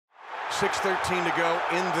6:13 to go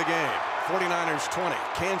in the game. 49ers 20,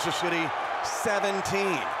 Kansas City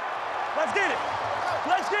 17. Let's get it.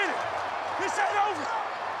 Let's get it. This ain't over.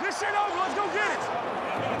 This ain't over. Let's go get it.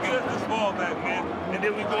 Get this ball back, man. And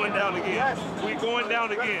then we going down again. Yes. We going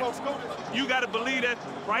down again. You got to believe that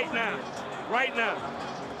right now. Right now.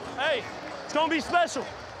 Hey, it's going to be special.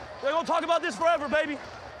 They're going to talk about this forever, baby.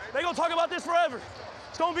 They're going to talk about this forever.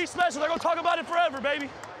 It's going to be special. They're going to talk about it forever, baby.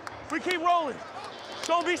 We keep rolling. It's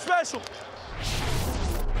going to be special.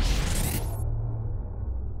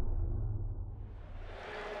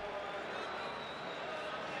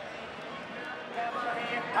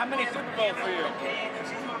 How many Super Bowls for you?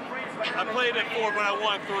 I played at 4, but I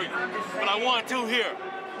won 3. But I won 2 here.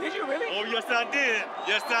 Did you really? Oh, yes, I did.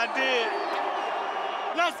 Yes, I did.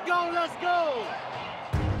 Let's go, let's go.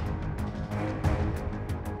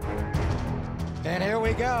 And here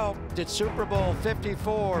we go. It's Super Bowl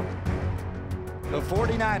 54. The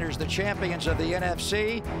 49ers, the champions of the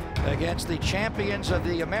NFC, against the champions of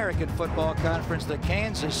the American Football Conference, the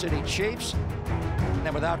Kansas City Chiefs.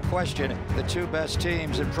 And without question, the two best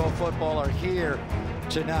teams in pro football are here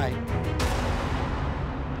tonight.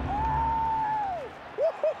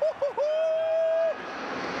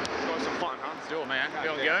 It's some fun, huh? Let's do it, man.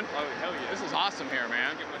 Feeling good? Oh, hell yeah. This is awesome here,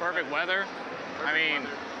 man. Perfect weather. I mean,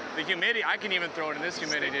 the humidity, I can even throw it in this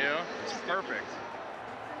humidity, too. It's perfect.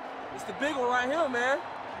 It's the big one right here, man.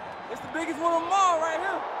 It's the biggest one of them all right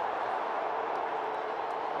here.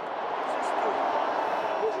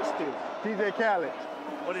 Who's this dude? DJ Khaled.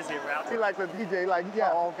 What is he, rap? He like the DJ, like,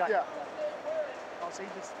 yeah. Oh, okay. Yeah. Oh, so he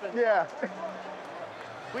just Yeah.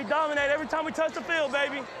 We dominate every time we touch the field,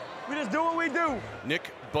 baby. We just do what we do.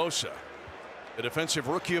 Nick Bosa, the Defensive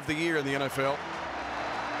Rookie of the Year in the NFL.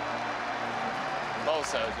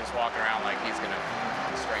 Bosa is just walking around like he's going to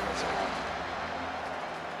strangle someone.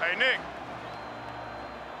 Hey, Nick.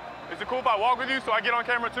 Is it cool if I walk with you so I get on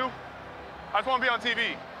camera, too? I just want to be on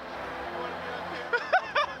TV.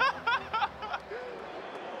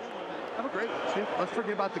 Have a great one. See, let's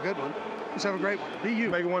forget about the good one. Just have a great one. Be you.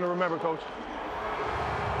 Make it one to remember, Coach.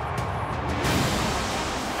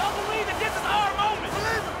 Y'all believe that this is our moment.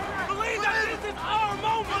 Believe it. Believe that this is our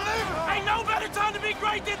moment. Believe it. Ain't no better time to be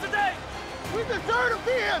great than today. We deserve to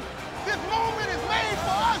be in. This moment is made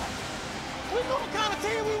for us. We know what kind of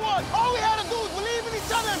team we want. All we had to do is believe in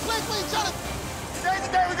each other and play for each other. Today's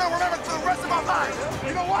the day we're going to remember for the rest of our lives.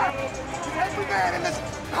 You know what? Every man in this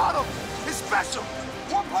huddle is special.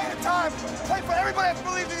 One play at a time. Play for everybody that's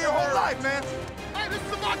believed in your whole life, man. Hey, this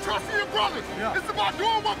is about trusting your brothers. Yeah. This is about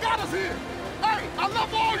doing what got us here. Hey, I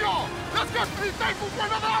love all y'all. Let's just be thankful for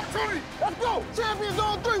another opportunity. Let's go. Champions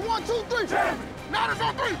on 3. 1, 2, 3. Champions. Niners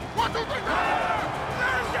on 3. 1, 2, 3.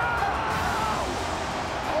 Let's go.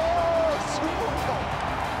 Oh, Super Bowl.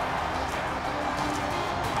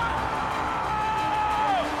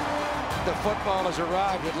 The football has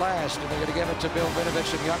arrived at last, and they're going to give it to Bill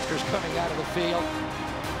Vinovich and youngsters coming out of the field.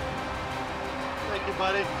 Thank you,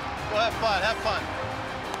 buddy. Go have fun. Have fun.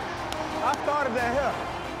 I started that here.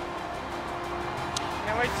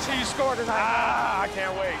 Can't wait to see you score tonight. I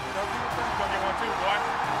can't wait. Go get one, too, boy.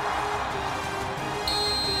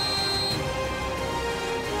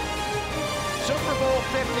 Super Bowl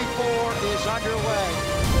 54 is underway.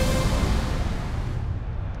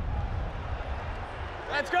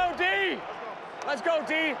 Let's go, D. Let's go,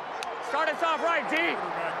 D. Start us off right, D.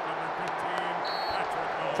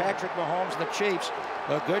 Patrick Mahomes and the Chiefs,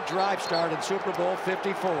 a good drive start in Super Bowl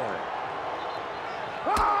 54.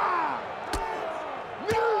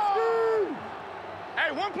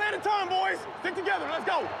 Hey, one play at a time, boys. Stick together. Let's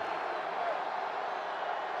go.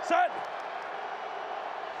 Set.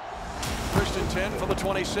 First and 10 for the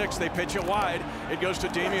 26. They pitch it wide. It goes to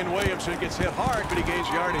Damian Williamson. Gets hit hard, but he gains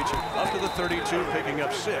yardage up to the 32, picking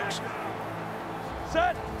up 6.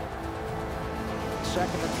 Set.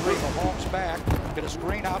 2nd and 3, Mahomes back. Get a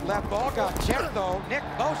screen out left. Ball got tipped, though. Nick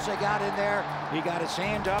Bosa got in there. He got his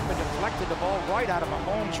hand up and deflected the ball right out of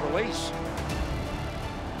Mahomes' release.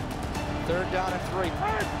 3rd down and 3.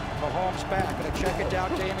 Mahomes back. Going to check it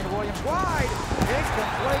down. Damian Williams wide.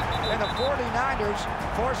 Incomplete. And the 49ers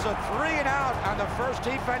force a 3-and-out on the first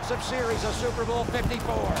defensive series of Super Bowl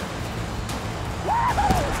 54.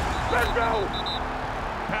 Let's go.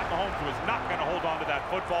 Pat Mahomes was not going to hold on to that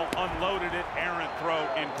football, unloaded it, errant throw,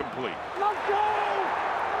 incomplete. Let's go!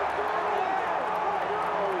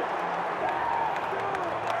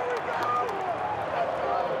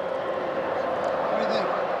 What do you think?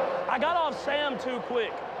 I got off Sam too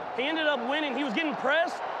quick. He ended up winning. He was getting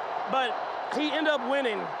pressed, but he ended up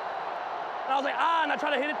winning. And I was like, and I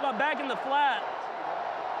tried to hit it to my back in the flat.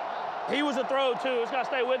 He was a throw, too. Just got to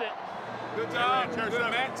stay with it. Good job. Good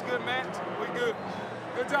match. Good match. We good.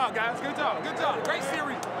 Good job, guys. Good job. Good job. Great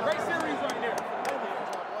series. Great series right there.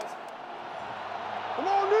 Come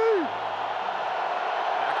on, dude.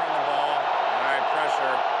 Back on the ball. All right,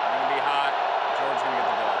 pressure. Going to be hot. George's going to get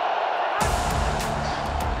the ball.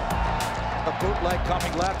 A bootleg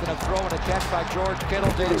coming left and a throw and a catch by George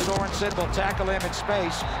Kittle. Dan Sorensen will tackle him in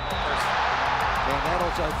space. And that'll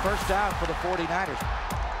a first down for the 49ers.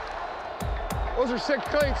 Those are 6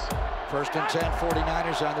 clinks. First and 10,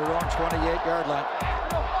 49ers on their own 28-yard line.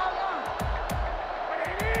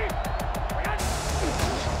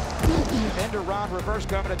 End around reverse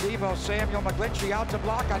coming to Devo. Samuel McGlinchey out to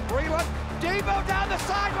block on Breland. Devo down the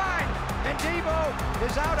sideline. And Devo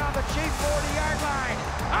is out on the cheap 40-yard line.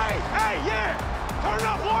 Hey, yeah! Turn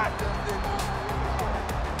up, what?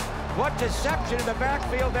 What deception in the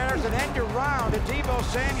backfield. There's an end around. And Devo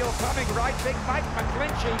Samuel coming right. Big Mike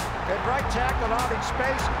McGlinchey and right tackle out in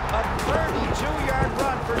space. A 32-yard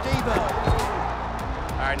run for Devo.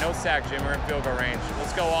 All right, no sack, Jim. We're in field goal range.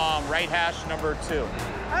 Let's go right hash number 2.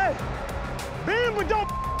 Hey, bend but don't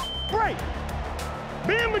break.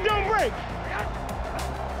 Bend but don't break.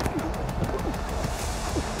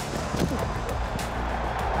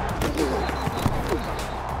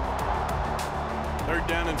 Third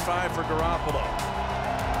down and 5 for Garoppolo.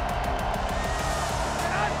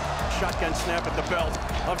 Shotgun snap at the belt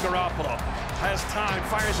of Garoppolo. Has time,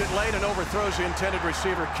 fires it late, and overthrows the intended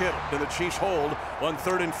receiver, Kittle. And the Chiefs hold on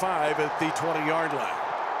 3rd and 5 at the 20-yard line.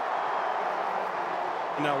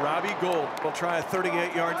 Now Robbie Gould will try a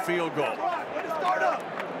 38-yard field goal. Way to start up.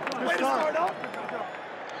 Way to start up.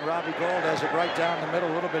 Robbie Gould has it right down the middle,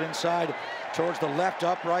 a little bit inside towards the left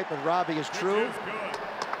upright, but Robbie is true.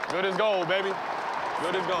 Good as gold, baby.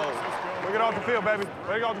 Good as gold. Bring it off the field, baby.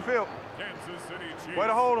 Bring it off the field. Way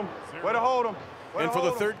to hold him. Way to hold him. And for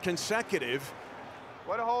the third consecutive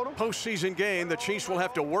postseason game, the Chiefs will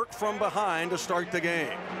have to work from behind to start the game.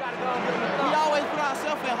 We always put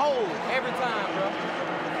ourselves in hold every time, bro.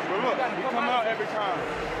 But look, we come out every time.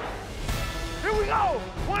 Here we go.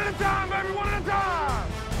 One at a time, baby. One at a time.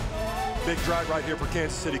 Big drive right here for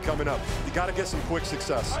Kansas City coming up. You got to get some quick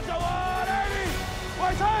success.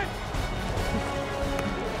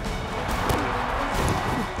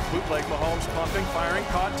 Bootleg Mahomes pumping, firing,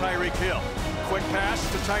 caught Tyreek Hill. Quick pass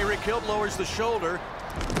to Tyreek Hill, lowers the shoulder.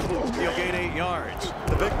 He'll gain 8 yards.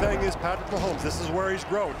 The big thing is Patrick Mahomes. This is where he's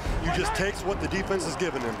grown. You just takes what the defense has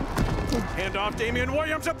given him. Hand off Damian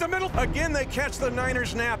Williams up the middle. Again, they catch the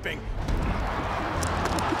Niners napping.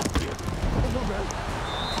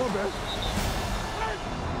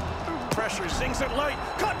 Pressure, zings it late.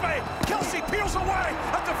 Cut by Kelsey, peels away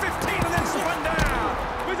at the 15 and then spun down.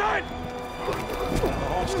 Wizard!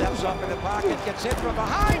 Mahomes steps up in the pocket, gets hit from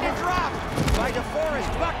behind and dropped by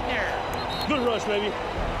DeForest Buckner. Good rush, baby.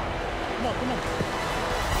 Come on, come on.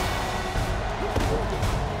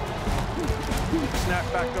 Snap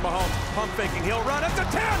back to Mahomes. Pump faking. He'll run at the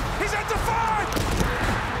 10. He's at the 5.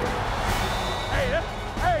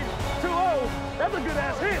 Hey, 2-0. That's a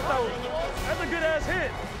good-ass hit, though. That's a good-ass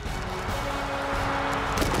hit.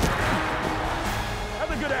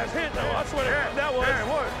 That's a good-ass hit, though. I swear to God, that was. Yeah,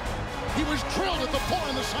 what? He was drilled at the ball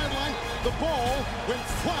on the sideline. The ball went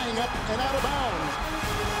flying up and out of bounds.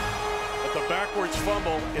 But the backwards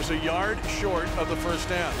fumble is a yard short of the first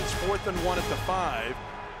down. It's 4th and 1 at the 5.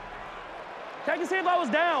 Check and see if I was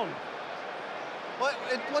down. What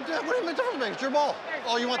do you mean difference make? It's your ball.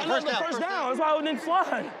 Oh, you want the first down? First down. That's why I didn't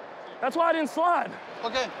slide. That's why I didn't slide.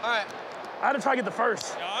 Okay, all right. I had to try to get the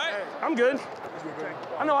first. All right. I'm good.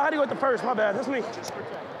 I know I had to go with the first. My bad. That's me.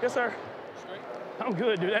 Yes, sir. I'm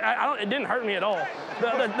good, dude. It didn't hurt me at all.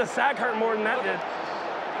 The sack hurt more than that did.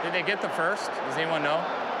 Did they get the first? Does anyone know?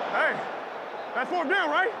 Hey, that's 4th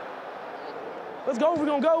down, right? Let's go. We're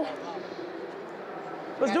going to go.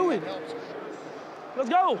 Let's do it. Let's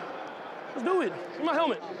go. Let's do it. Give me my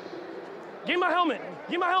helmet. Give me my helmet.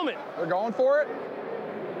 Give me my helmet. We're going for it?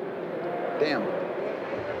 Damn.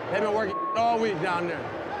 They've been working all week down there.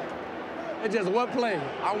 It's just what play?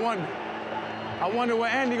 I wonder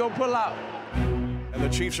what Andy gonna pull out. And the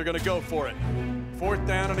Chiefs are going to go for it. 4th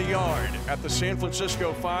down and a yard at the San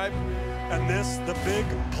Francisco 5. And this, the big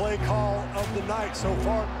play call of the night so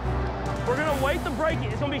far. We're going to wait to break it.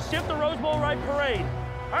 It's going to be shift the Rose Bowl right parade.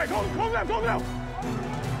 All right, go now.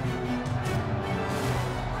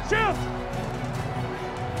 Shift.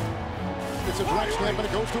 It's a drag snap, and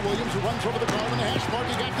it goes to Williams, who runs over the ball in the hash mark.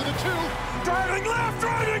 He got to the 2. Driving left,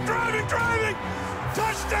 driving.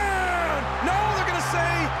 Touchdown! No, they're going to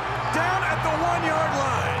say down at the 1-yard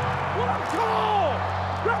line. What a call!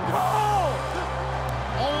 Good call!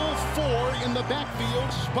 All 4 in the backfield,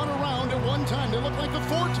 spun around at one time. They look like the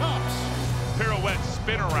Four Tops. Pirouette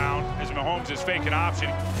spin around as Mahomes is fake an option.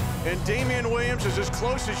 And Damian Williams is as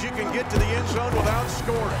close as you can get to the end zone without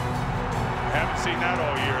scoring. Haven't seen that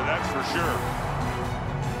all year, that's for sure.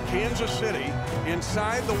 Kansas City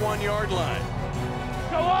inside the 1-yard line.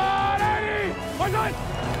 Go on, Eddie! Why not?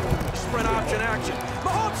 Sprint option action.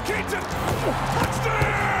 Mahomes keeps it.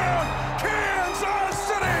 Touchdown! Kansas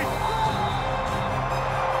City!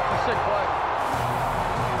 Sick play.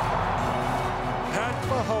 Pat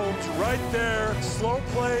Mahomes right there, slow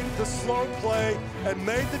play, the slow play, and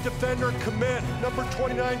made the defender commit. Number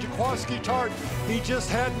 29, Jaquaski Tart. He just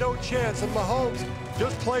had no chance, and Mahomes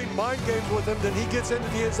just played mind games with him. Then he gets into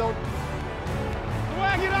the end zone.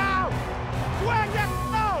 Swag it out! Swag that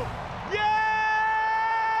out! Yeah!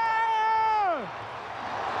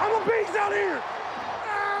 I'm a beast out here!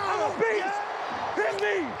 I'm a beast! Hit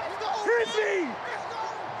me! Hit me!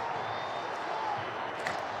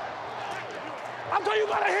 I'm telling you, you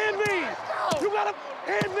gotta hit me! You gotta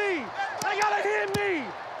hit me! They gotta hit me!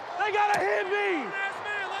 They gotta hit me!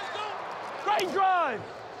 Great drive!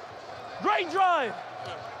 Great drive!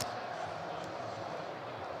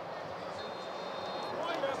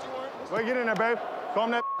 Wait, get in there, babe.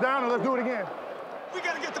 Calm that down and let's do it again. We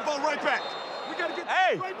got to get the ball right back. We got to get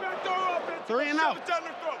Hey. right back to our offense. 3 and out.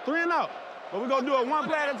 3 and out. But we're going to do it one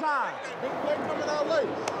play at a time. Big play coming our way.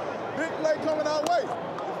 Big play coming our way.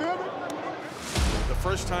 You feel me? The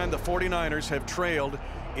first time the 49ers have trailed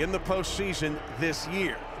in the postseason this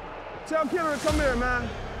year. Tell Killer to come here, man.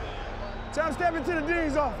 Tell him step into the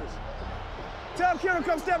dean's office. Tell Killer to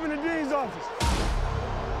come step in the dean's office.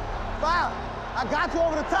 Wow. I got you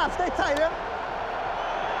over the top. Stay tight, eh?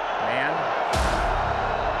 Man.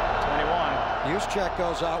 21. Juszczyk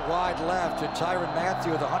goes out wide left, and Tyrann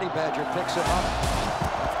Mathieu, the Honey Badger, picks him up.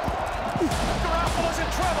 Garoppolo's in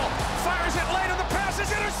trouble. Fires it late, and the pass is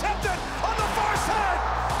intercepted on the far side.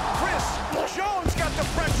 Chris Jones got the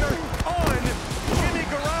pressure on Jimmy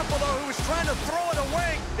Garoppolo, who was trying to throw it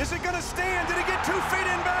away. Is it going to stand? Did he get 2 feet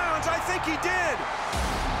in bounds? I think he did.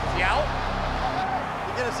 Yeah.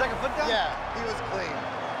 Get a second foot down? Yeah, he was clean.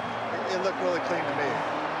 It looked really clean to me.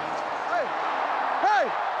 Hey! Hey!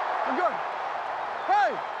 You're good.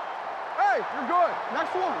 Hey! Hey, you're good.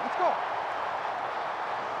 Next one. Let's go.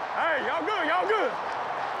 Hey, y'all good. Y'all good.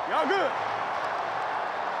 Y'all good.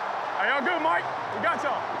 Hey, y'all good, Mike? We got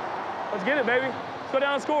y'all. Let's get it, baby. Let's go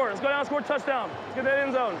down and score. Let's go down and score touchdown. Let's get that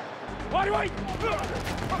end zone. Wait.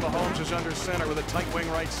 Mahomes is under center with a tight wing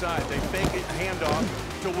right side. They fake it, handoff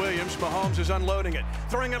to Williams. Mahomes is unloading it.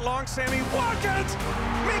 Throwing it long, Sammy Watkins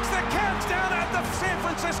makes the catch down at the San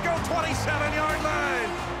Francisco 27-yard line.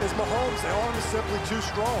 Is Mahomes, the arm is simply too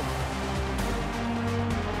strong.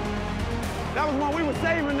 That was one we were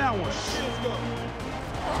saving that one.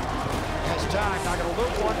 Has time, not going to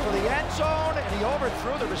loop one for the end zone, and he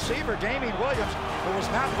overthrew the receiver, Damian Williams, who was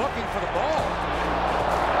not looking for the ball.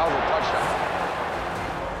 That was a touchdown.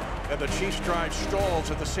 And the Chiefs drive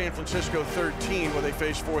stalls at the San Francisco 13 where they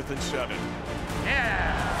face 4th and 7.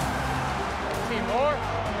 Yeah. Team more.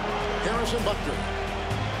 Harrison Butker.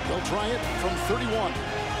 They'll try it from 31.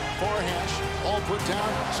 Far hash, all put down,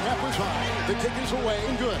 snap was high. The kick is away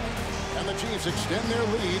and good. And the Chiefs extend their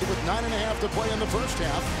lead with 9.5 to play in the first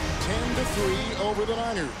half. 10-3 over the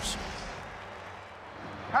Niners.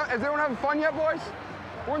 Is everyone having fun yet, boys?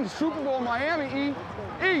 We're in the Super Bowl in Miami, E.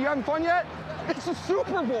 E, you having fun yet? It's a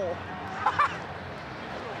Super Bowl.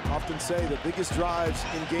 Often say the biggest drives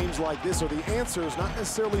in games like this are the answers, not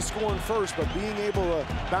necessarily scoring first, but being able to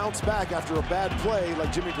bounce back after a bad play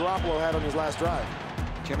like Jimmy Garoppolo had on his last drive.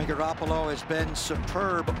 Jimmy Garoppolo has been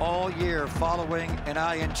superb all year following an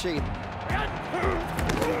INT. An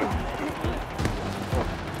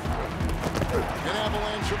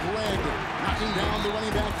avalanche of lead, knocking down the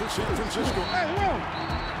running back for San Francisco. Hey,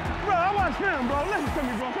 bro, I watch him, bro. Listen to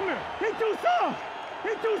me, bro. Come here. He too soft.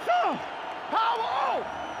 He too soft. Power on.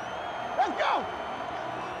 Let's go.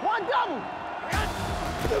 One double.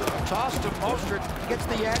 Toss to Mostert, gets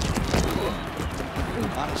the edge.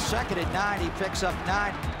 On a 2nd and 9, he picks up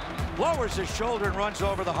 9. Lowers his shoulder and runs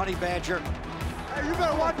over the Honey Badger. Hey, you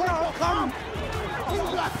better watch out. Come.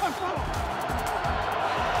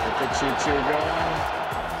 Get the choo-choo going.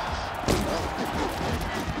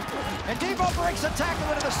 And Debo breaks a tackle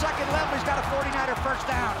into the second level. He's got a 49er first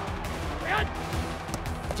down.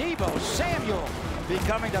 Debo Samuel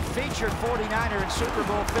becoming the featured 49er in Super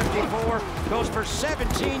Bowl 54. Goes for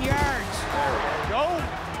 17 yards. There we go.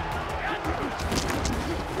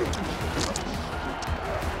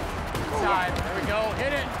 Side. There we go.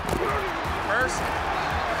 Hit it. First.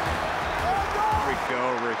 There we go,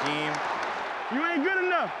 Raheem. You ain't good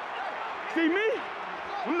enough. See me?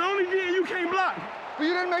 I'm the only DN you can't block. But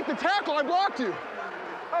you didn't make the tackle. I blocked you.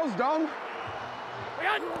 That was dumb.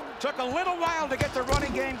 Took a little while to get the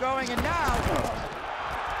running game going, and now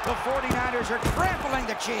the 49ers are trampling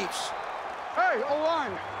the Chiefs. Hey,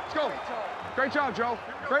 O-line, let's go. Great job, Joe.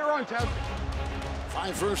 Great run, Ted.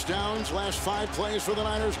 5 first downs, last 5 plays for the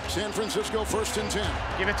Niners. San Francisco 1st and 10.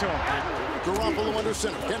 Give it to him. Garoppolo under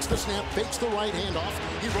center, gets the snap, fakes the right handoff.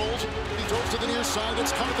 He rolls, he throws to the near side.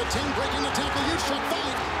 It's caught at the 10, breaking the tackle. You shot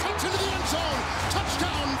 5, cuts into the end zone.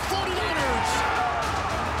 Touchdown, 49ers.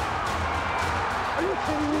 Are you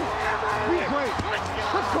kidding me? We're great.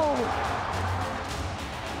 Let's go.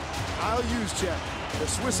 I'll use check, the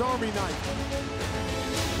Swiss Army knife.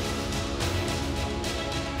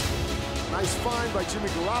 Nice find by Jimmy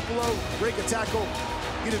Garoppolo. Break a tackle.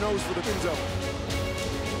 Get a nose for the end zone.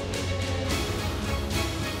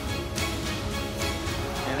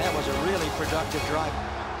 And that was a really productive drive.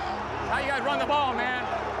 How you guys run the ball, man?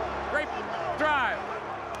 Great drive.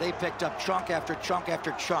 They picked up chunk after chunk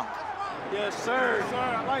after chunk. Yes, sir.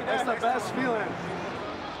 I like that. That's the best feeling.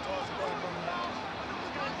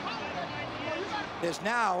 It's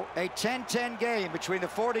now a 10-10 game between the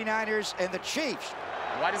 49ers and the Chiefs.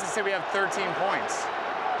 Why does it say we have 13 points?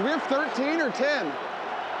 Do we have 13 or 10?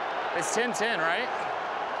 It's 10-10, right?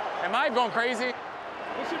 Am I going crazy? It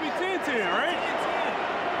should be 10-10, right?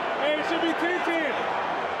 Hey, it should be 10-10.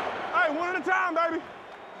 Hey, one at a time, baby.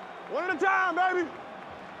 One at a time, baby.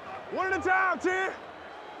 One at a time, 10.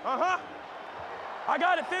 Uh-huh. I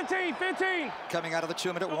got it, 15, 15. Coming out of the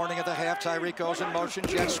 2-minute warning at the half, Tyreek goes in motion,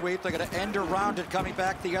 jet sweep. They're going to end around it, coming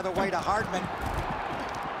back the other way to Hardman.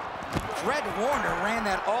 Fred Warner ran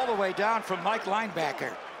that all the way down from Mike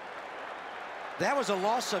linebacker. That was a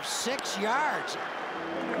loss of 6 yards.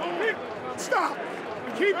 Stop.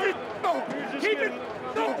 Keep it. No. Keep it.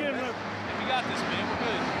 No. We got this, man. We're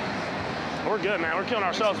good. We're good, man. We're killing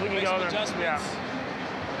ourselves. We can go there. Yeah.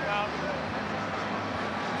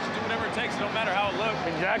 Just do whatever it takes. It don't matter how it looks.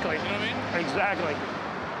 Exactly. You know what I mean? Exactly.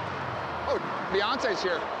 Oh, Beyonce's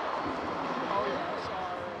here.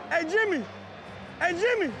 Hey, Jimmy. Hey,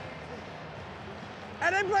 Jimmy.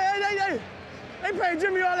 And they pay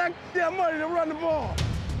Jimmy all that damn money to run the ball.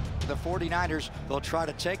 The 49ers will try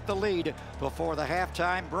to take the lead before the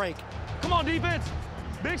halftime break. Come on, defense.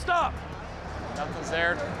 Big stop. Nothing's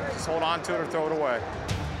there. Just hold on to it or throw it away.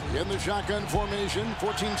 In the shotgun formation,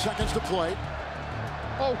 14 seconds to play.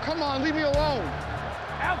 Oh, come on, leave me alone.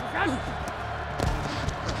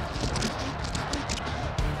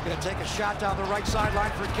 Gonna take a shot down the right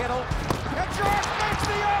sideline for Kittle. And George makes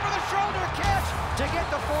the over-the-shoulder catch to get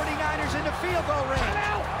the 49ers into field goal range. Time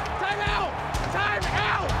out! Time out! Time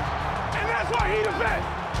out! And that's why he the best.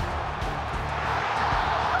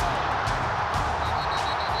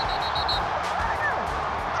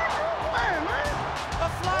 Man. A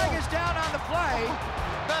flag is down on the play.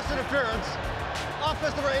 Pass interference.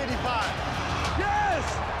 Offense number 85. Yes!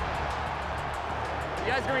 You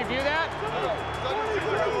guys can review that?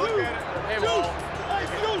 They won't.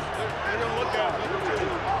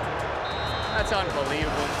 That's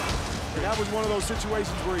unbelievable. And that was one of those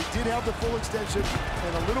situations where he did have the full extension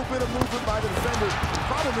and a little bit of movement by the defender. The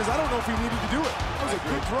problem is, I don't know if he needed to do it. That was a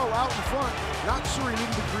good throw out in front. Not sure he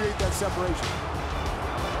needed to create that separation.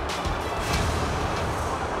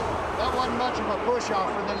 That wasn't much of a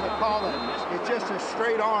push-off for them to call it. It's just a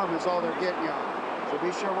straight arm is all they're getting on. So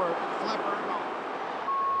be sure we're flipping.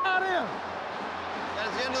 Out in.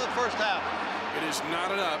 That's the end of the first half. It is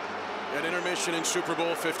knotted up at intermission in Super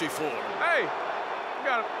Bowl 54. Hey, you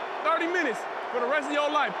got 30 minutes for the rest of your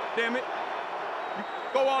life, damn it. You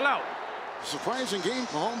go all out. Surprising game.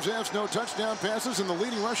 Mahomes has no touchdown passes, and the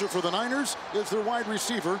leading rusher for the Niners is their wide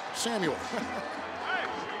receiver, Samuel.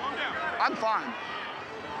 I'm fine.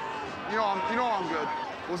 You know I'm good.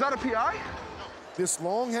 Was that a PI? This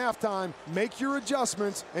long halftime, make your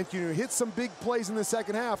adjustments, and can you hit some big plays in the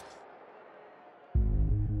second half?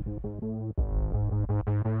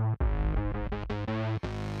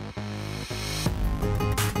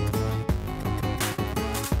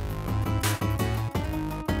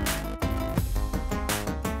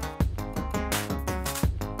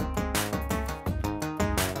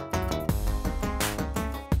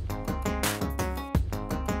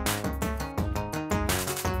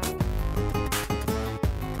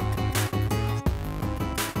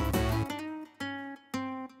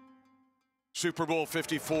 Super Bowl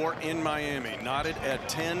 54 in Miami, knotted at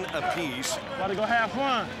 10 apiece. About to go have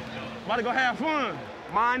fun. About to go have fun.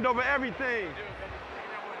 Mind over everything.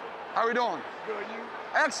 How we doing? Good, you?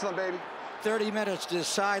 Excellent, baby. 30 minutes to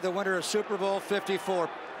decide the winner of Super Bowl 54.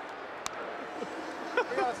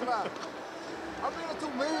 I'm being too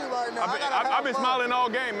mean right now. I've been smiling all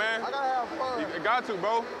game, man. I gotta have fun. You got to,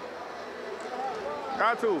 bro.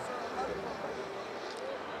 Got to.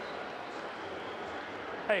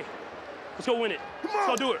 Hey, let's go win it. Let's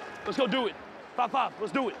go do it. Let's go do it. 5-5.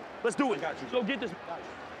 Let's do it. Let's do it. Let's go get this.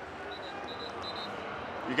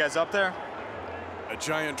 You guys up there? A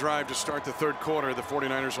giant drive to start the third quarter. The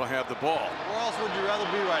 49ers will have the ball. Where else would you rather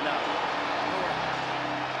be right now?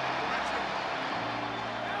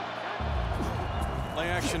 Play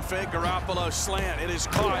action fake, Garoppolo slant. It is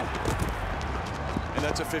caught. And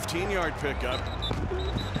that's a 15-yard pickup.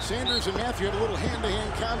 Sanders and Matthew had a little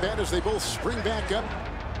hand-to-hand combat as they both spring back up.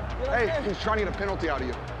 Hey, he's trying to get a penalty out of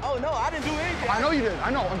you. Oh, no, I didn't do anything. I know you did.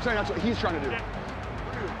 I know. I'm saying that's what he's trying to do.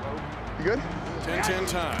 You good? 10-10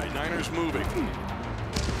 tie. Niners moving.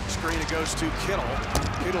 Screen, it goes to Kittle.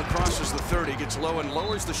 Kittle crosses the 30, gets low and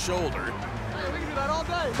lowers the shoulder. Hey, we can do that all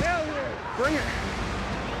day. Hell yeah. Bring it.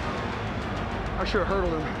 I should have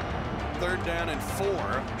hurdled him. 3rd down and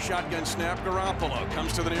 4. Shotgun snap, Garoppolo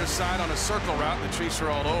comes to the near side on a circle route, and the Chiefs are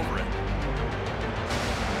all over it.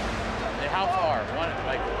 How far? One,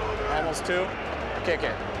 like almost 2? Kick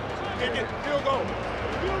it. Kick it. Field goal.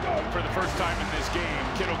 For the first time in this game,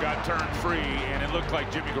 Kittle got turned free, and it looked like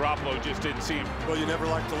Jimmy Garoppolo just didn't see him. Well, you never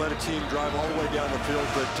like to let a team drive all the way down the field,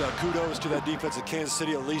 but kudos to that defense of Kansas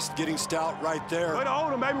City, at least getting stout right there. Way to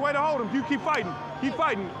hold him, baby. Way to hold him. You keep fighting. Keep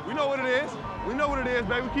fighting. We know what it is. We know what it is,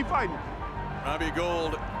 baby. Keep fighting. Robbie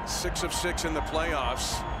Gould, 6 of 6 in the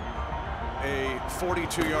playoffs. A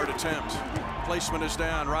 42-yard attempt. Placement is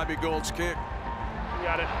down. Robbie Gould's kick.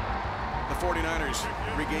 Got it. The 49ers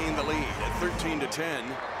regain the lead at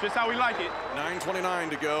 13-10. Just how we like it. 9:29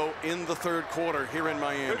 to go in the third quarter here in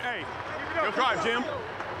Miami. Hey, good drive, Jim.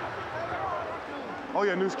 Oh,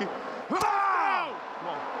 yeah, Newski. Come on,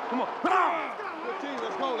 come on. Good team,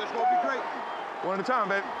 let's go. Let's go be great. One at a time,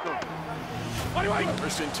 baby.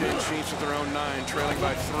 First and 10, Chiefs at their own 9, trailing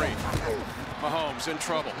by 3. Mahomes in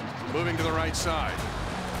trouble, moving to the right side.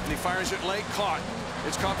 And he fires it late, caught.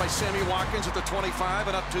 It's caught by Sammy Watkins at the 25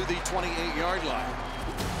 and up to the 28-yard line.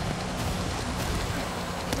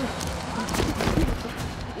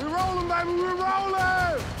 We're rolling, baby. We're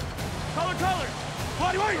rolling. Color.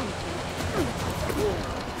 Bloody white.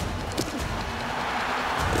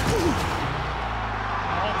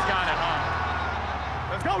 Mahomes got it, huh?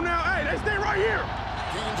 Let's go now. Hey, they stay right here.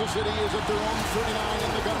 Kansas City is at their own 39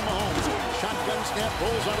 in the gun. Mahomes. Shotgun snap,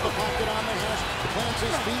 rolls out of the pocket on the hash, plants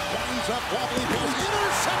his feet, winds up, wobbly pass,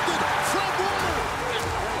 intercepted. Fred Warner.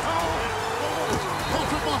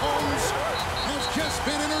 Patrick Mahomes has just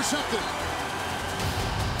been intercepted.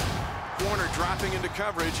 Warner dropping into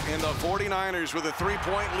coverage, and the 49ers with a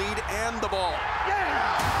 3-point lead and the ball.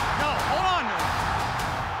 Yeah! No, hold on.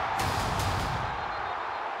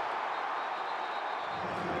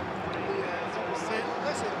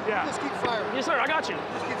 Yeah. Just keep firing. Yes, sir. I got you.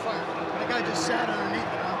 Just keep firing. That guy just sat underneath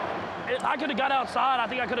it, huh? I could have got outside. I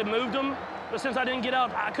think I could have moved him. But since I couldn't get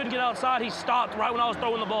outside, he stopped right when I was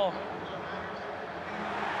throwing the ball.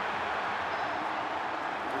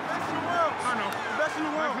 Best in the world. I know. Best in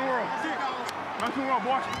the world. Best in the world. Best in the world,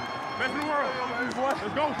 boy. Best in the world. Let's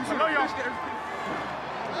go. I know y'all.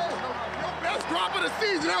 Best drop of the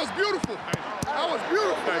season. That was beautiful. That was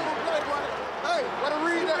beautiful. Hey, what a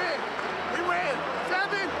read that. We win.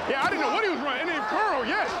 7. Yeah, I didn't know what he was running. And then curl,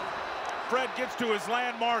 yes. Fred gets to his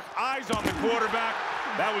landmark, eyes on the quarterback.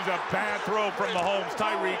 That was a bad throw from Mahomes.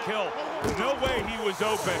 Tyreek Hill. No way he was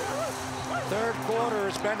open. Third quarter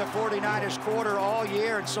has been the 49ers quarter all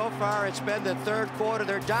year, and so far it's been the third quarter.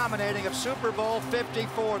 They're dominating of Super Bowl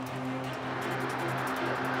 54.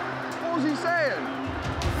 What was he saying?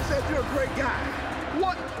 He said you're a great guy.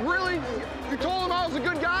 What? Really? You told him I was a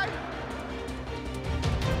good guy?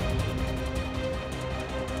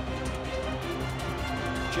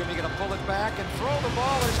 Jimmy gonna pull it back and throw the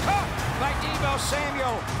ball. It's caught by Deebo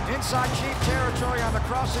Samuel. Inside Chief territory on the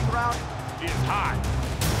crossing route. He is hot.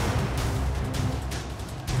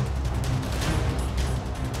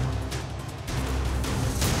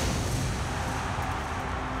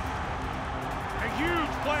 A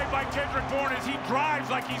huge play by Kendrick Bourne as he drives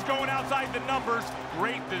like he's going outside the numbers.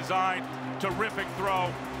 Great design, terrific throw.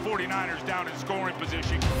 49ers down in scoring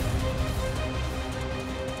position.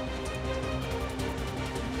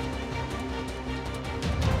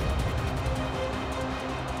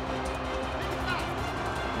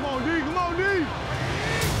 Come on, D.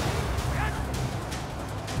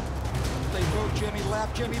 They throw Jimmy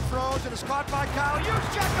left. Jimmy throws, and it's caught by Kyle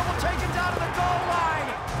Juszczyk, will take it down to the goal line.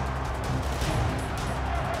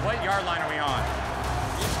 What yard line are we on?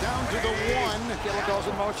 He's down to the 1. Kittle goes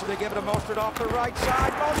in motion. They give it to Mostert off the right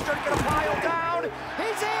side. Mostert gonna pile down.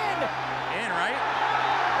 He's in. In, right?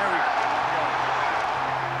 There we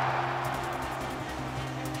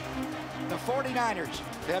go. The 49ers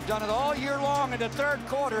have done it all year long in the third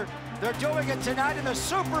quarter. They're doing it tonight in the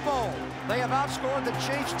Super Bowl. They have outscored the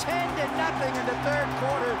Chiefs 10-0 in the third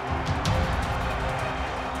quarter.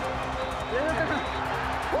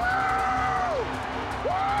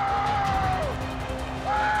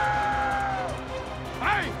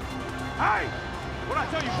 Hey! What I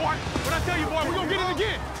tell you, boy? What I tell you, boy? We're gonna get it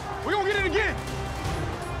again. We're gonna get it again.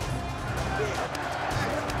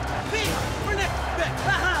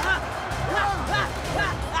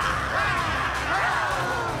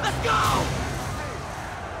 Let's go!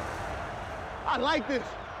 I like this.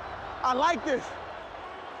 I like this.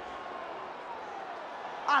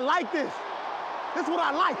 I like this. This is what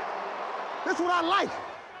I like. This is what I like.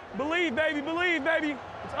 Believe, baby, believe, baby.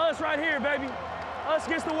 It's us right here, baby. Us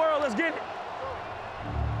against the world, let's get it.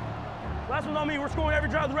 Last one on me, we're scoring every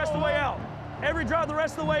drive the rest of the way out. Every drive the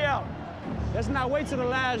rest of the way out. Let's not wait till the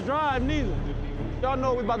last drive, neither. Y'all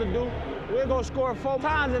know what we're about to do. We're gonna score 4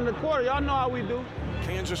 times in the quarter. Y'all know how we do.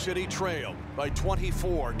 Kansas City trailed by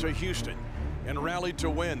 24 to Houston and rallied to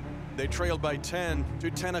win. They trailed by 10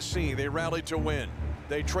 to Tennessee. They rallied to win.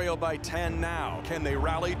 They trail by 10 now. Can they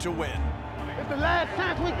rally to win? It's the last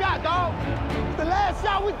chance we got, dog. It's the last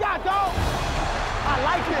shot we got, dog. I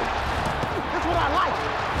like this. This is what I like.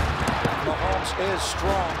 Mahomes is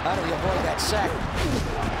strong. How do you avoid that sack? He's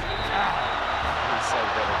so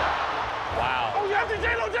good at that. Wow. Oh, yeah,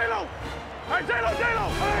 J-Lo, J-Lo. Hey, J-Lo, J-Lo.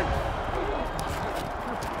 Hey.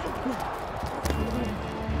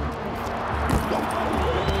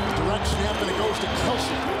 Direct snap, and it goes to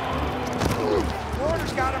Kelsey.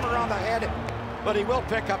 Warner's got him around the head, but he will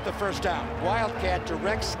pick up the first down. Wildcat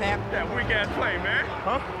direct snap. That weak-ass play, man.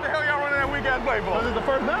 Huh? What the hell y'all running that weak-ass play for? This is the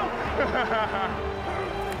first down.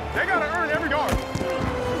 They got to earn every yard.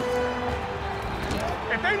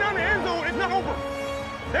 If they not in the end zone, it's not over.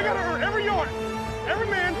 They got to earn every yard. Every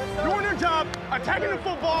man doing their job, attacking the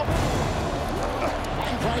football.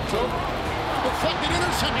 Deflected,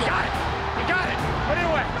 intercepted. You got it. You got it. But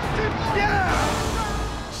anyway, yeah!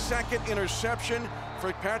 Second interception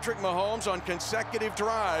for Patrick Mahomes on consecutive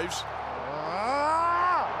drives.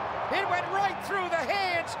 It went right through the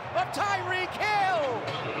hands of Tyreek Hill.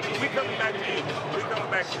 We coming back to you. We coming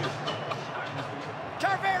back to you.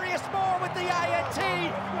 Tarvarius Moore with the INT.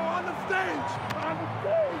 On the stage. On the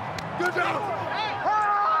stage. Good job.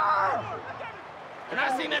 And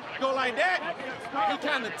I seen that go like that. He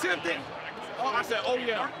kind of tempted. I said, oh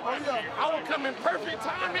yeah. Oh yeah. I will come in perfect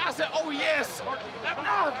timing. I said, oh yes.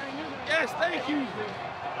 Yes, thank you.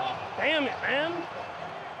 Damn it, man.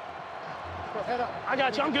 I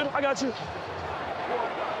got you, I'm good, I got you.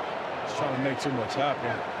 Just trying to make too much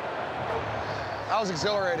happen. That was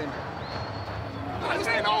exhilarating. This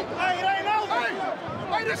ain't over. Hey, it ain't over.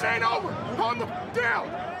 Hey, this ain't over. Calm them down.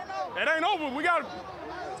 It ain't over. We got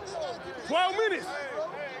 12 minutes.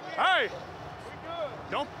 Hey,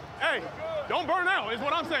 don't burn out is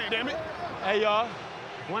what I'm saying, damn it. Hey, y'all,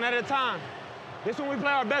 one at a time. This when we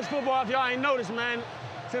play our best football, if y'all ain't noticed, man.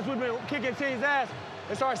 Since we've been kicking teams' ass,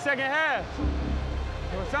 it's our second half.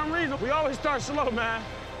 For some reason, we always start slow, man.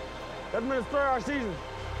 That's been the story of our season.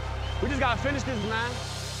 We just gotta finish this, man.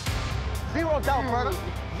 0 doubt, brother.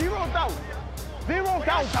 0 doubt. 0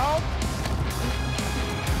 doubt, dog.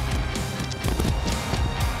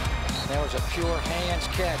 That was a pure hands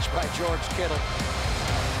catch by George Kittle.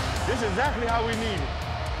 This is exactly how we need it.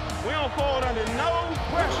 We don't fold under no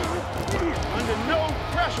pressure. Under no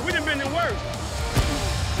pressure. We done been in worse.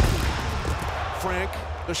 Frank,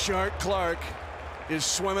 the Shark Clark, is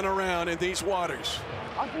swimming around in these waters.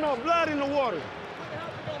 I smell blood in the water.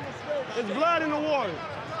 It's blood in the water.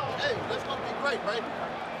 Hey, that's gonna be great, baby.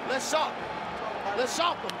 Let's shop. Let's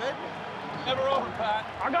shop them, baby. Never over, Pat.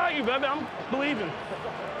 I got you, baby. I'm believing.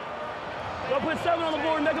 Go put 7 on the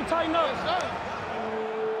board and make them tighten up.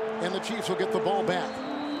 And the Chiefs will get the ball back.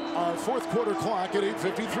 Our fourth quarter clock at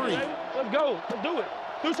 8:53. Let's go. Let's do it.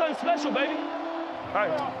 Do something special, baby. Hey,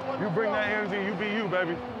 you bring that energy, you be you,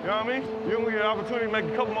 baby. You know what I mean? You're gonna get an opportunity to make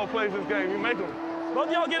a couple more plays this game. You make them. Both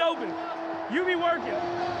of y'all get open. You be working.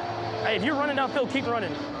 Hey, if you're running downfield, keep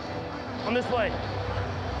running on this play.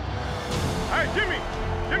 Hey, Jimmy,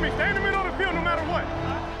 stay in the middle of the field no matter what.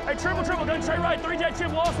 Hey, triple, gun straight right, 3J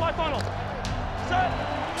chip, wall, slide funnel. Set.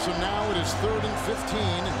 So now it is 3rd and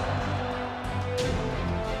 15.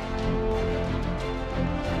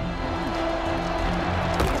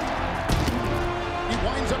 He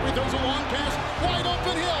winds up, he throws a long pass, wide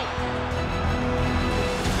open Hill.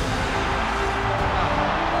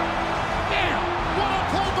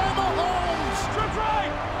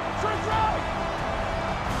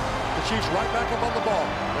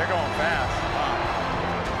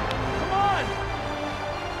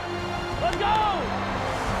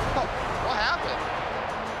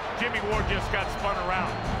 Jimmy Ward just got spun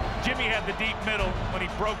around. Jimmy had the deep middle when he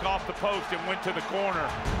broke off the post and went to the corner,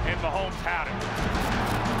 and Mahomes had it.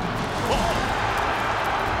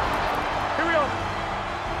 Here we go.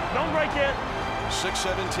 Don't break it.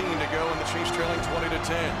 6:17 to go, and the Chiefs trailing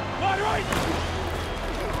 20-10. Wide right.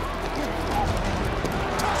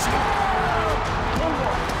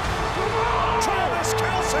 Travis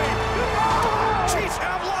Kelce. Chiefs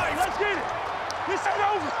have life. Let's get it. This ain't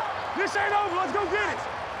over. This ain't over. Let's go get it.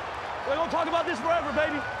 They're going to talk about this forever,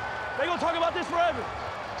 baby. They're going to talk about this forever.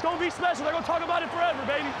 It's going to be special. They're going to talk about it forever,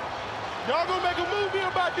 baby. Y'all going to make a movie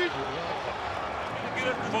about this. Get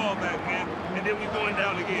us the ball back, man. And then we're going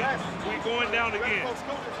down again. Yes. We're going down again.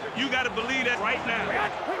 You got to believe that right now.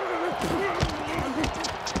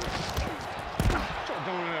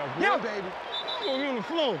 Yeah, baby. I'm going to be on the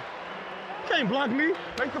floor. Can't block me.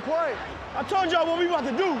 Make the play. I told y'all what we about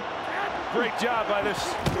to do. Great job by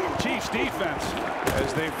this Chiefs defense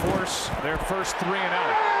as they force their first 3 and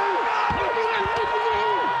out.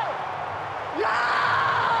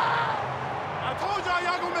 I told y'all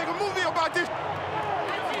gonna make a movie about this.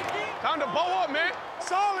 Time to bow up, man.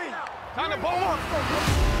 Sorry. Time to bow up.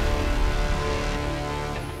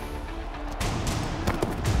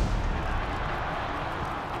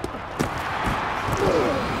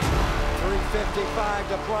 3:55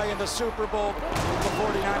 to play in the Super Bowl. The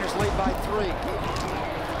 49ers lead by 3.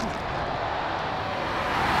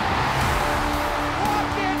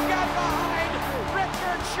 Watkins got behind.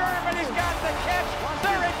 Richard Sherman has got the catch.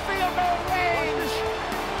 They're in field goal range.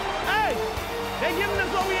 Hey, they're giving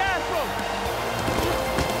us what we asked for.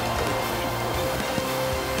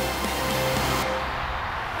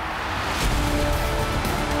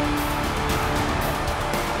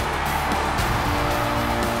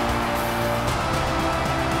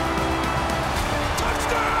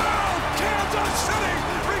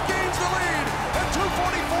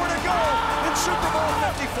 Super Bowl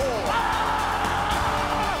 54.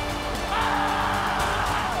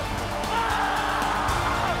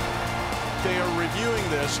 They are reviewing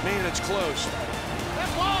this. Man, it's close.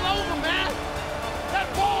 That ball over, man. That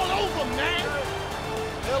ball over, man.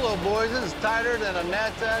 Hello, boys. This is tighter than a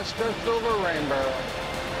NATAC stretched over a rainbow.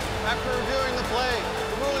 After reviewing the play,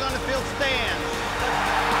 the ruling on the field stands.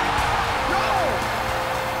 Go!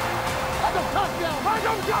 That's a touchdown. That's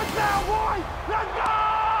a touchdown, boy. Let's go!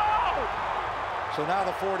 So now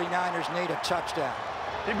the 49ers need a touchdown.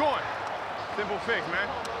 Keep going. Simple fix, man.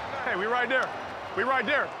 Hey, we right there. We right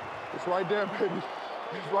there. It's right there, baby.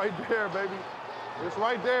 It's right there, baby. It's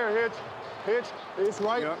right there, Hitch. Hitch, it's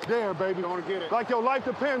right there, baby. Don't get it. Like your life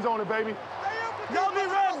depends on it, baby. Y'all be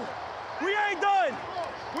ready. We ain't done.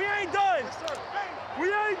 We ain't done.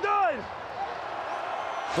 We ain't done.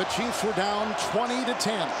 The Chiefs were down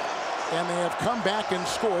 20-10, and they have come back and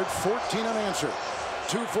scored 14 unanswered.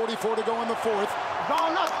 2:44 to go in the 4th. It's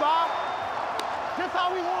on us, Bob. Just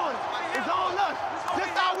how we want it. It's on us.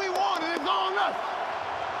 Just how we want it. It's on us.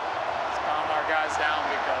 Let's calm our guys down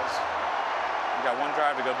because we got one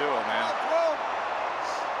drive to go do it, man.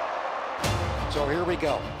 So here we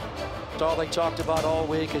go. It's all they talked about all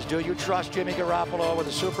week is, do you trust Jimmy Garoppolo with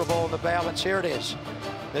the Super Bowl in the balance? Here it is.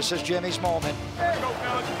 This is Jimmy's moment. Let's go,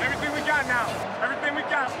 fellas. Everything we got now. Everything we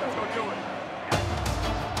got. Let's go do it.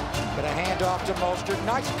 But a handoff to Mostert.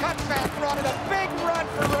 Nice cutback run and a big run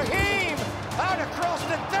for Raheem. Out across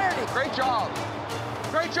the 30. Great job.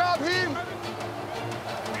 Great job, Heem.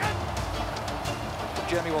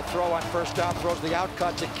 Jimmy will throw on first down, throws the out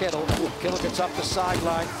cut to Kittle. Kittle gets up the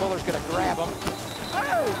sideline. Fuller's going to grab him.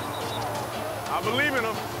 Hey! I believe in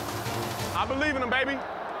him. I believe in him, baby.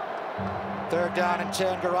 3rd down and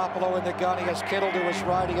 10. Garoppolo in the gun. He has Kittle to his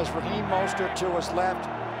right. He has Raheem Mostert to his left.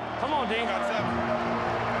 Come on, Dean.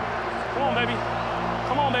 Come on, baby.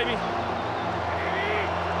 Come on, baby.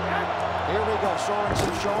 Here we go.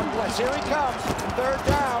 Sorensen showing blitz. Here he comes. 3rd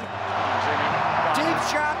down. Deep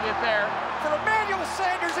shot. Get there. For Emmanuel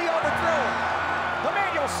Sanders, he overthrew him.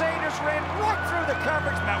 Emmanuel Sanders ran right through the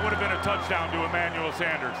coverage. That would have been a touchdown to Emmanuel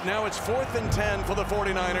Sanders. Now it's 4th and 10 for the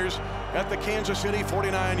 49ers at the Kansas City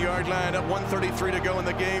 49-yard line at 1:33 to go in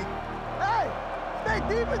the game. Hey, stay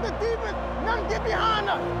deep in the defense. Nothing get behind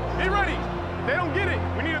us. Be ready. They don't get it.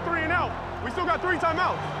 We need a 3 and out. We still got 3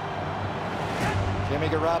 timeouts. Jimmy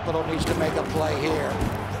Garoppolo needs to make a play here.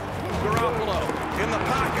 Garoppolo in the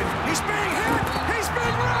pocket. He's being hit. He's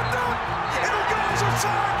being wrapped up. Here goes a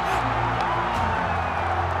sack.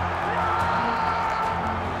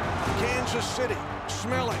 Kansas City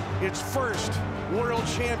smelling its first world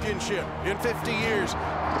championship in 50 years.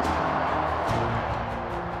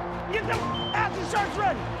 Get the action shirts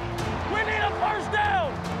ready. We need a first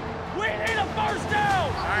down. We need a first down.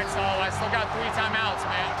 All right, Saul, I still got 3 timeouts,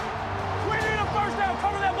 man.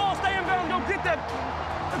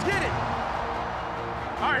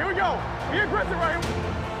 Press it right here.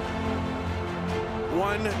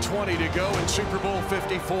 1:20 to go in Super Bowl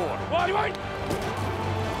 54. Body right.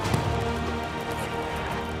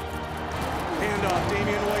 Hand off,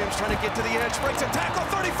 Damian Williams trying to get to the edge, breaks a tackle,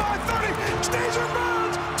 35, 30, stays in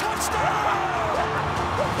bounds, touchdown!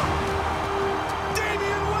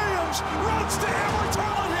 Damian Williams runs to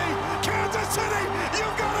immortality. Kansas City,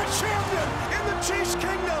 you've got a champion in the Chiefs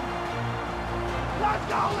Kingdom. Let's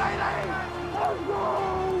go, lady! Let's go!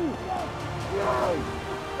 Yes!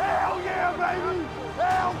 Hell yeah, baby!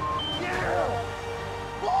 Hell yeah!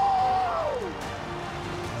 Woo!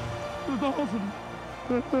 That's awesome.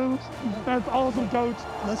 That's awesome, Coach.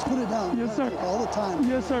 Let's put it down. Yes, sir. All the time.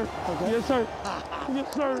 Yes, sir. Okay. Yes, sir.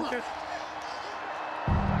 Yes, sir.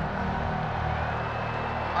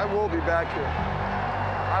 I will be back here.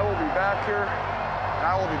 I will be back here, and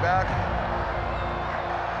I will be back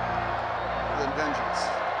with a vengeance.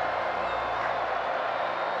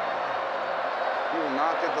 You will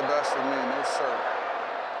not get the best of me, no sir.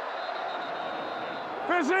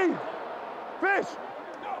 Fishy! Fish!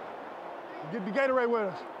 Get the Gatorade with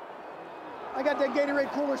us. I got that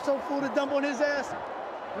Gatorade cooler so full to dump on his ass.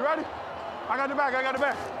 You ready? I got the back, I got the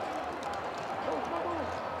back.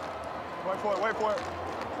 Wait for it, wait for it.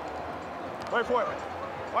 Wait for it.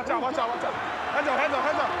 Watch out, watch out, watch out. Heads up, heads up,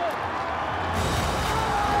 heads up.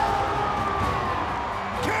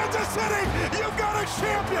 Kansas City, you've got a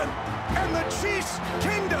champion! And the Chiefs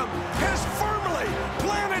Kingdom has firmly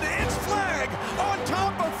planted its flag on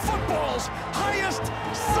top of football's highest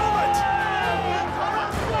summit!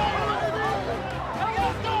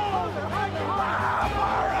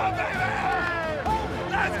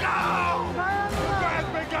 Let's go! Congrats,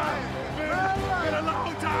 big guy. Been a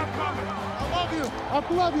long time coming. I love you. I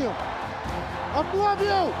love you. I love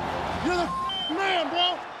you. You're the man, bro.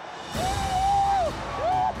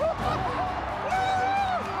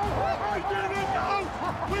 We did it, Coach!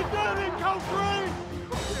 We did it, Coach Green!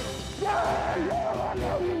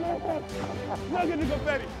 Look at the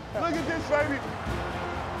confetti. Look at this, baby.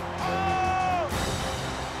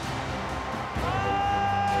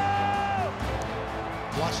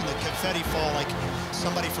 Watching the confetti fall like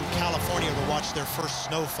somebody from California would watch their first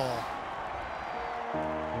snowfall.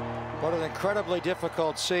 What an incredibly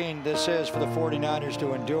difficult scene this is for the 49ers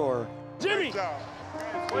to endure. Jimmy!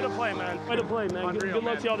 Way to play, man. Way to play, man. Good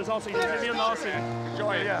luck to y'all this offseason. Be in the offseason.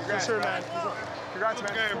 Enjoy it. Yeah, for sure, man. Congrats,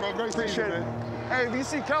 man. Okay, bro. Great appreciate it. Hey, if you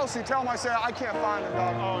see Kelsey, tell him I said I can't find him,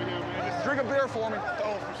 dog. Oh, yeah, man. Drink a beer for me.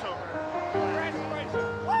 Oh, for sure, man.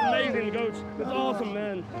 Amazing, Coach. It's awesome,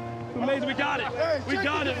 man. It's amazing. We got it. We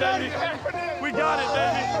got it, baby. We got it,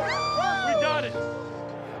 baby. We got it.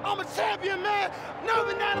 I'm a champion, man. Never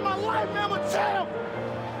been out of my life, man. I'm a champ.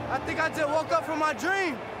 I think I just woke up from my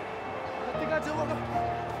dream. I think I just woke up.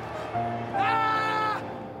 Ah!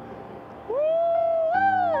 Woo!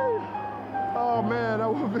 Oh, man, that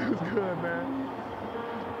was good, man.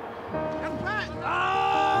 That's right.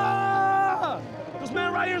 Ah! This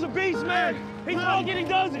man right here is a beast, man. He's talking, he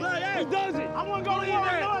does it. He does it. I want to go to no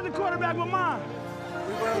other quarterback but mine.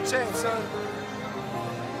 We world champs, son.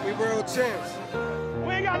 We world champs.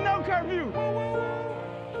 We ain't got no curfew.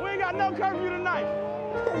 We ain't got no curfew tonight.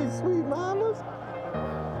 Hey, sweet mamas.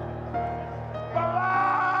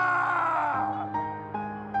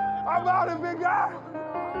 I'm out of big guy.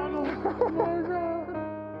 Oh, my God.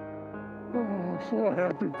 Oh, I'm so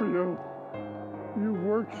happy for you. You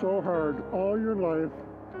worked so hard all your life.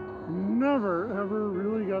 Never, ever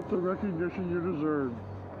really got the recognition you deserved.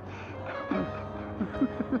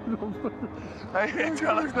 Hey,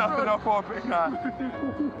 tell us nothing up for a big guy.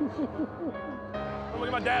 Look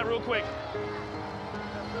at my dad real quick.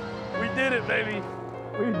 We did it, baby.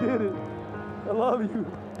 We did it. I love you.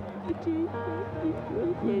 It's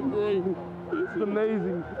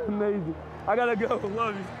amazing, amazing. I gotta go,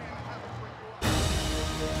 love you.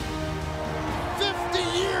 50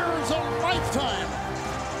 years, a lifetime.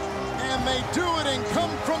 And they do it in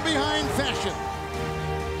come-from-behind fashion.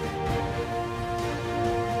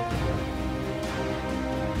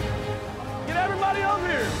 Get everybody up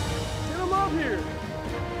here. Get them up here.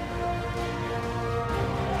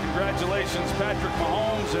 Congratulations, Patrick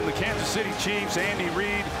Mahomes and the Kansas City Chiefs, Andy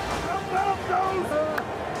Reid.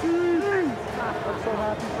 I'm so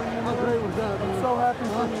happy for you. How great was that? I'm so happy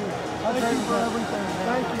for you. Thank you for everything.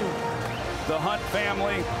 Thank you. The Hunt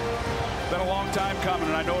family, been a long time coming,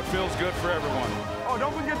 and I know it feels good for everyone. Oh,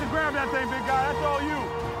 don't forget to grab that thing, big guy. That's all you.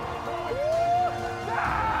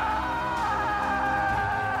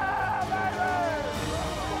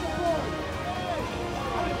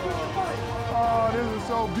 Oh, this is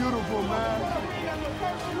so beautiful, man.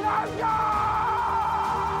 Let's go!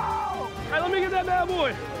 Hey, let me get that bad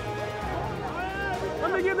boy.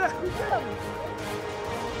 Somebody get that.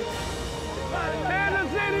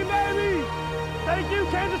 Kansas City, baby. Thank you,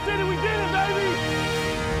 Kansas City. We did it, baby.